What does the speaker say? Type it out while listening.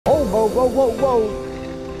whoa, whoa, whoa, whoa.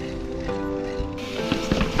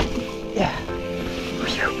 Yeah.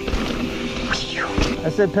 I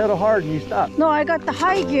said pedal hard and you stopped. No, I got the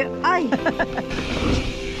high gear. Aye.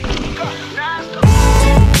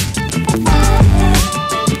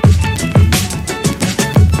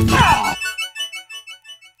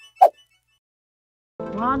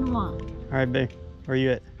 Round one. All right, babe. Where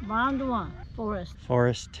you at? Round one. Forest.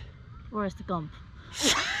 Forest. Forest Gump.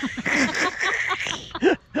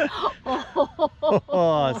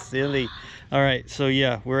 Oh, silly. All right, so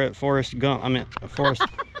yeah, we're at Forest Gump. I meant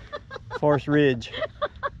Forest Ridge.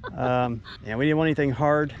 Yeah, we didn't want anything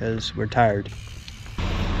hard because we're tired.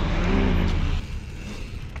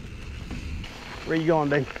 Where you going,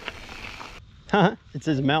 babe? Huh? It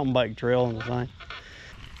says mountain bike trail on the sign.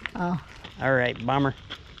 Oh. All right, bomber.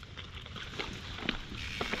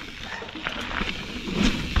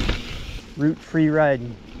 Route free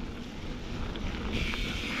riding.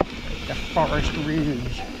 The Forest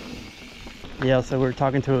Ridge. Yeah, so we're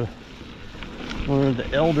talking to one of the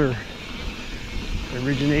elder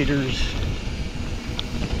originators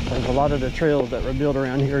of a lot of the trails that were built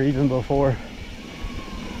around here even before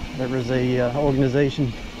there was a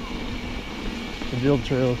organization to build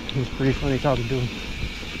trails. It was pretty funny talking to him.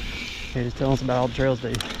 He was telling us about all the trails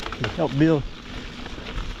they helped build.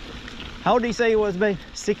 How old did he say he was, babe?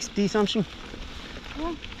 60 something?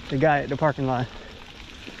 Yeah. The guy at the parking lot.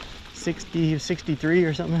 60, 63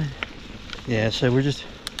 or something. Yeah, so we're just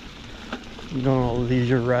going on a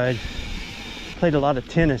leisure ride. Played a lot of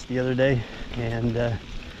tennis the other day and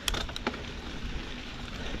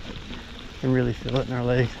can really feel it in our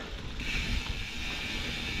legs.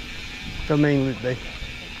 Go main loop, babe.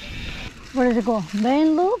 Where does it go?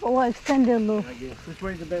 Main loop or extended loop? I guess. Which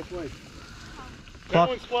way's the best way? That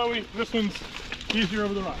one's flowy, this one's easier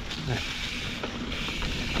over the rock.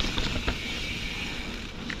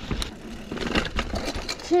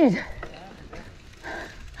 Jeez.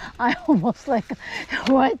 I almost like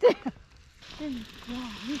right there. Wow,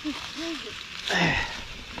 this is crazy.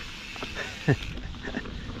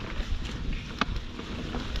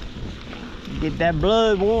 Get that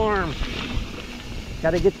blood warm.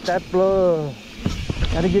 Gotta get that blood.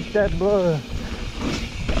 Gotta get that blood.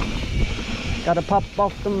 Gotta pop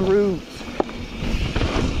off them roots.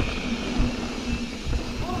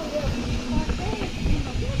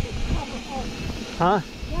 Huh?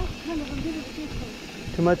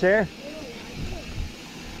 Too much air?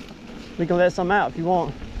 We can let some out if you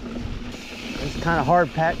want. It's kind of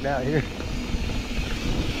hard packed out here.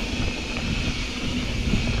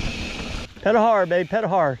 Pedal hard, babe, pedal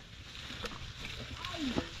hard.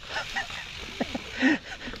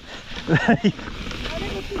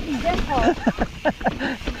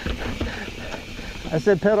 I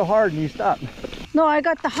said pedal hard and you stopped. No, I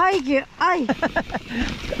got the high gear. Aye.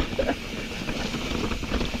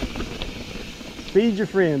 Feed your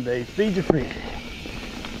friend, babe, feed your friend.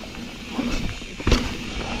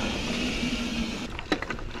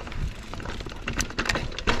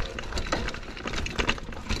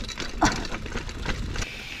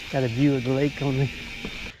 Got a view of the lake on me.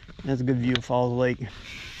 That's a good view of Falls Lake.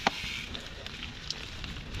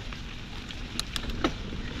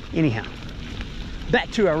 Anyhow,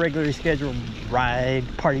 back to our regularly scheduled ride,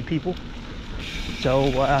 party people.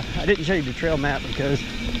 So I didn't show you the trail map because,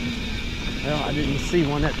 well, I didn't see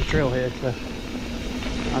one at the trailhead, so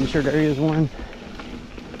I'm sure there is one.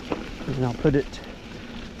 And I'll put it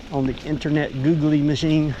on the internet googly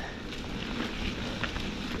machine.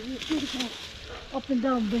 Up and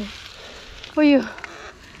down there. For you.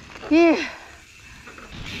 Yeah.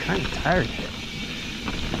 Kind of tired.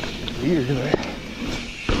 Weird, but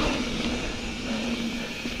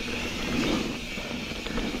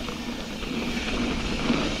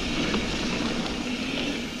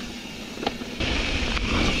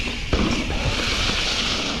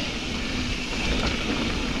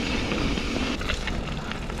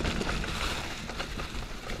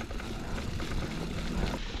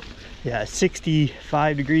yeah,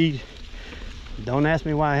 65 degrees. Don't ask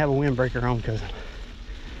me why I have a windbreaker on because I'm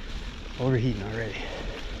overheating already.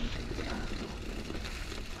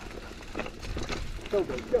 Go,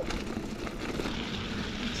 go, go.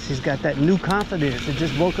 She's got that new confidence. It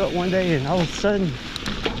just woke up one day and all of a sudden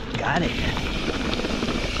got it.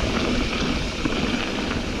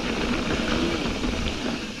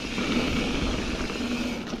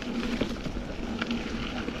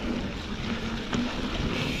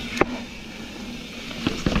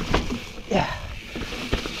 Yeah.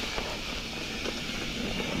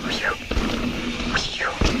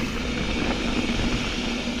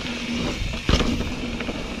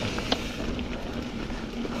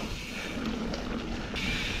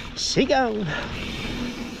 She gone.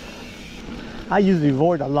 I usually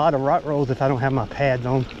avoid a lot of rock rolls if I don't have my pads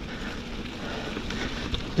on,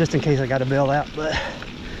 just in case I got to bail out, but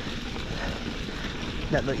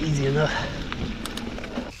that looked easy enough.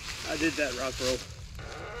 I did that rock roll.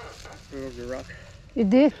 Throw over the rock. You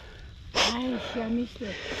did? Nice, I missed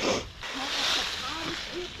it.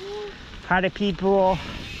 Howdy people.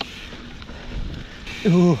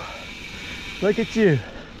 Ooh, look at you.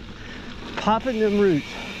 Popping them roots.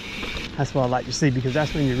 That's what I like to see, because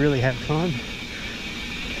that's when you really have fun.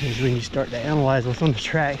 Is when you start to analyze what's on the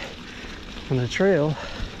track, on the trail.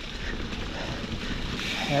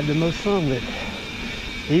 Have the most fun with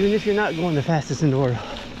it. Even if you're not going the fastest in the world.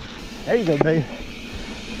 There you go, babe.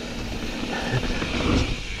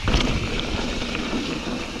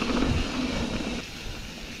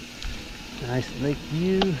 Nice lake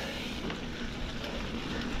view.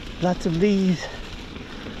 Lots of leaves.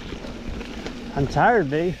 I'm tired,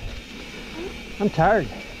 babe. I'm tired.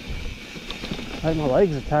 Like my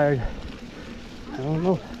legs are tired. I don't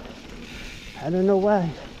know. I don't know why.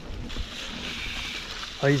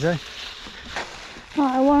 What do you say? Oh,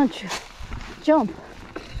 I want to jump.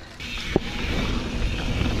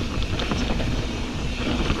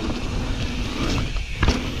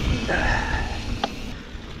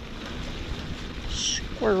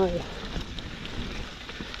 Squirrel.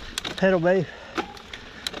 Pedal, babe.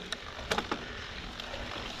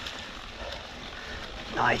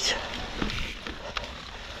 Nice.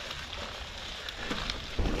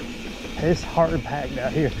 It's hard packed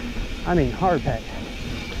out here. I mean hard packed.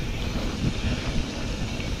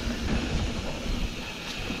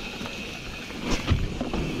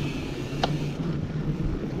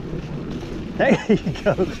 There you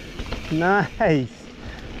go. Nice.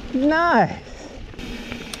 Nice.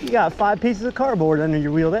 You got 5 pieces of cardboard under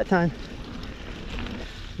your wheel that time.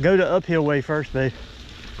 Go the uphill way first, babe.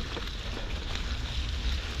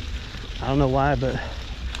 I don't know why, but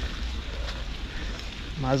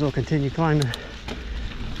might as well continue climbing.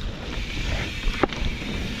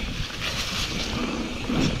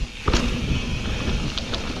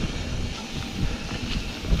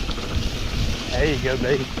 There you go,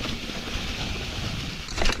 baby.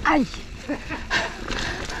 Ay.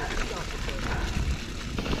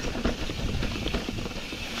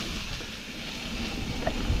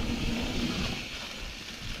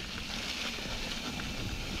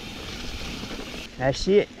 That's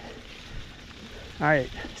it. All right,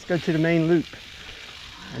 let's go to the main loop,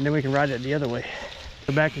 and then we can ride it the other way.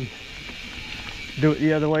 Go back and do it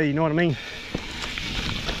the other way, you know what I mean?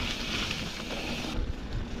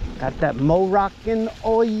 Got that Moroccan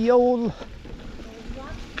oil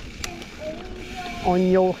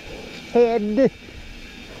on your head.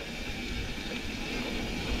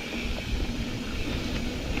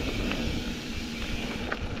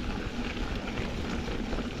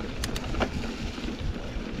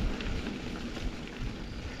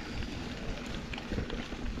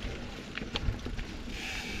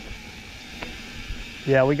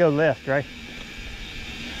 Yeah, we go left, right?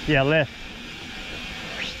 Yeah, left.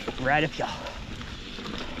 Right up y'all.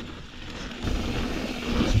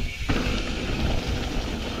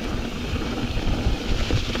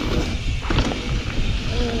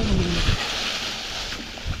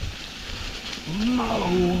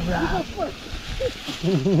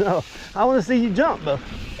 No, I want to see you jump though.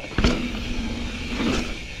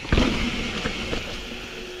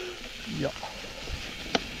 Yeah.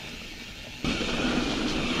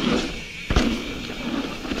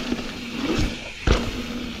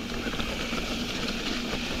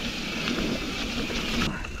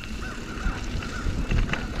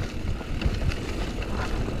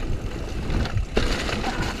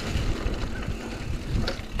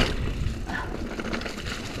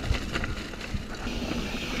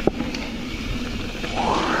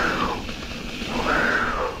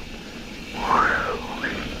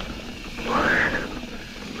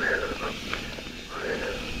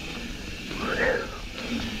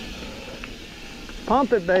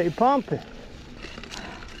 Pump it, babe, pump it.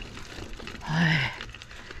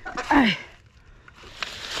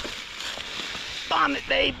 Bomb it,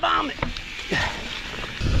 babe, bomb it.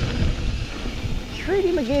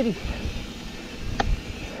 Treaty McGiddy.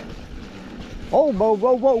 Oh, whoa,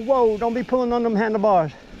 whoa, whoa, whoa. Don't be pulling on them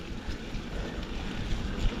handlebars.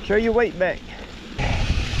 Show your weight back.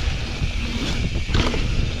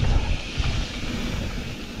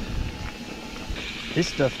 This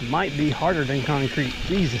stuff might be harder than concrete.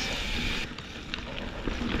 Jesus.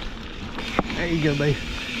 There you go, babe.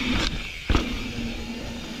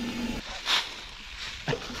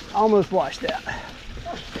 Almost washed out.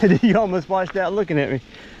 You almost washed out looking at me.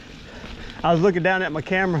 I was looking down at my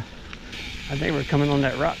camera. I think we're coming on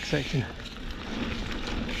that rock section.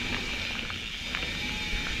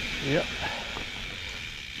 Yep.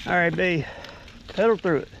 All right, B, pedal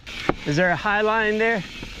through it. Is there a high line there?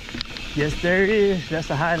 Yes, there is. That's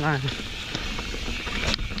the high line.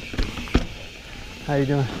 How you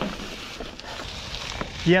doing?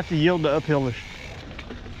 You have to yield the uphillers.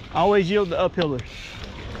 Always yield the uphillers,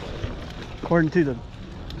 according to the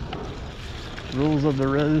rules of the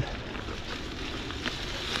road.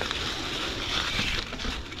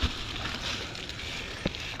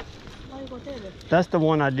 That's the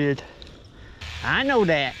one I did. I know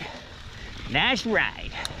that. That's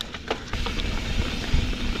right.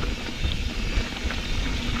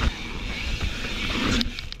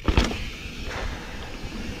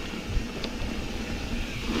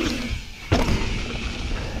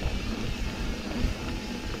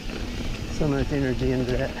 So much energy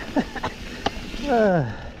into that.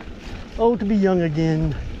 Oh, to be young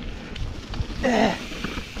again.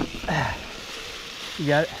 You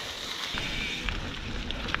got it?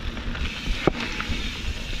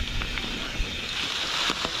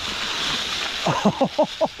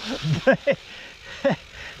 Oh,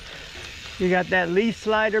 you got that leaf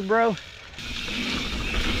slider, bro?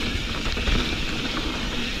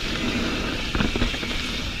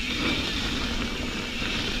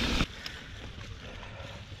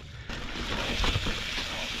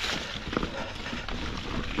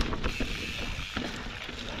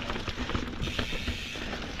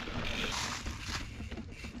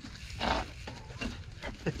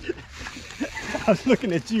 I was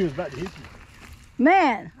looking at you, I was about to hit you.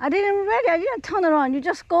 Man, I didn't even ready. I didn't turn it on. You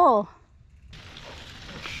just go.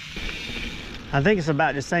 I think it's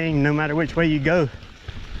about the same no matter which way you go.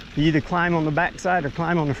 You either climb on the back side or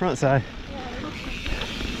climb on the front side.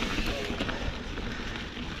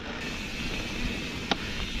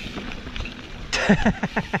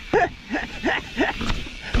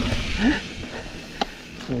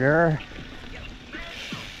 Girl.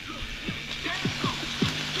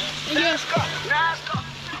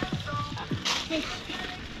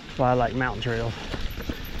 That's why I like mountain trails.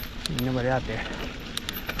 Ain't nobody out there.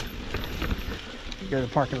 Go to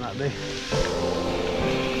the parking lot, babe.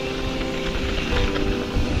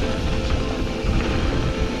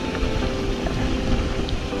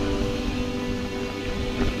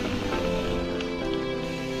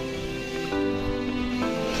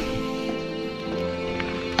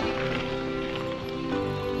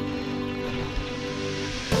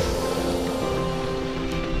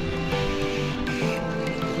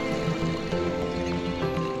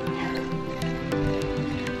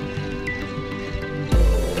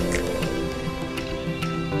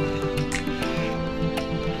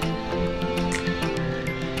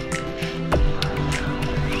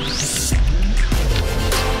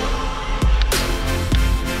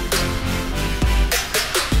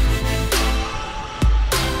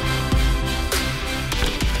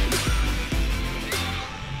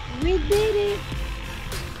 We did it!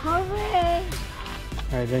 Hooray!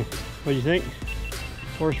 All right, then. What do you think?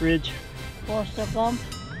 Forest Ridge, Forrest Gump.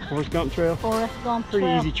 Forrest Gump Trail. Forrest Gump Pretty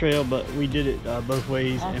Trail. easy trail, but we did it both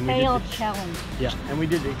ways, A and we did failed the, challenge. yeah, and we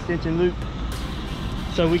did the extension loop.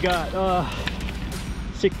 So we got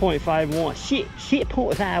 6.51.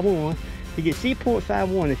 6.51. You get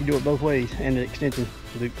 6.51 if you do it both ways, and the extension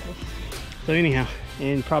loop. So anyhow,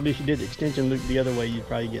 and probably if you did the extension loop the other way, you'd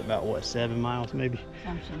probably get about what, 7 miles maybe.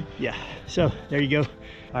 Something. Yeah. So there you go.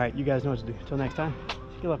 All right, you guys know what to do. Until next time,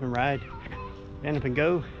 get up and ride, stand up and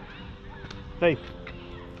go. Hey.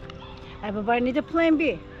 Everybody needs a plan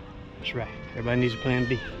B. That's right. Everybody needs a plan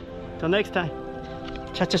B. Till next time.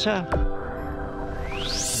 Cha-cha-cha.